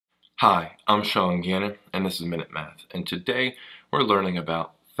Hi, I'm Sean Gannon, and this is Minute Math, and today we're learning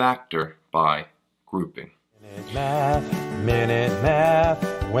about factor by grouping. Minute Math,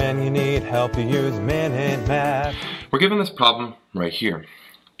 when you need help you use Minute Math. We're given this problem right here,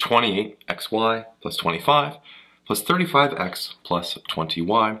 28xy plus 25 plus 35x plus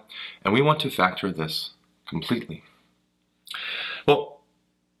 20y, and we want to factor this completely. Well,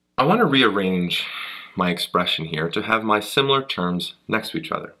 I want to rearrange my expression here to have my similar terms next to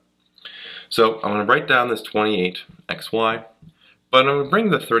each other. So I'm going to write down this 28xy, but I'm going to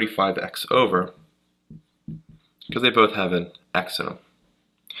bring the 35x over because they both have an x in them.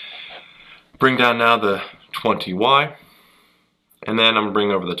 Bring down now the 20y, and then I'm going to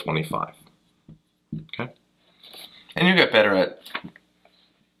bring over the 25. Okay? And you get better at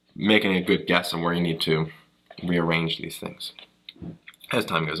making a good guess on where you need to rearrange these things as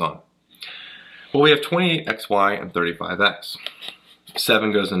time goes on. Well, we have 28xy and 35x.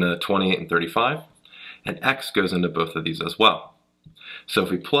 7 goes into 28 and 35, and x goes into both of these as well. So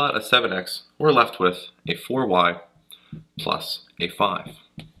if we pull out a 7x, we're left with a 4y plus a 5.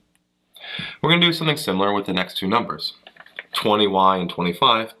 We're going to do something similar with the next two numbers. 20y and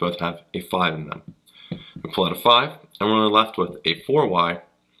 25 both have a 5 in them. We pull out a 5, and we're left with a 4y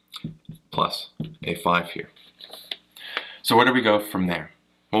plus a 5 here. So where do we go from there?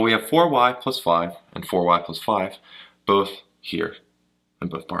 Well, we have 4y plus 5 and 4y plus 5 both here in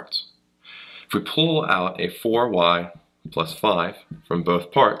both parts. If we pull out a 4y plus 5 from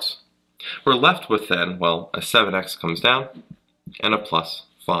both parts, we're left with then, well, a 7x comes down and a plus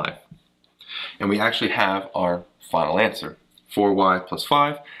 5. And we actually have our final answer, 4y plus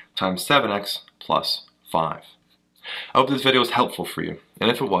 5 times 7x plus 5. I hope this video was helpful for you, and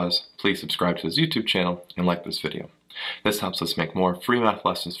if it was, please subscribe to this YouTube channel and like this video. This helps us make more free math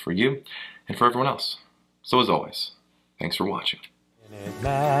lessons for you and for everyone else. So as always, thanks for watching.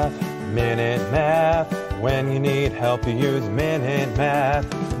 Minute Math, when you need help you use Minute Math.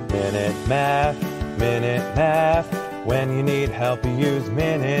 Minute Math, when you need help you use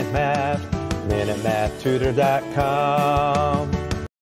Minute Math. MinuteMathTutor.com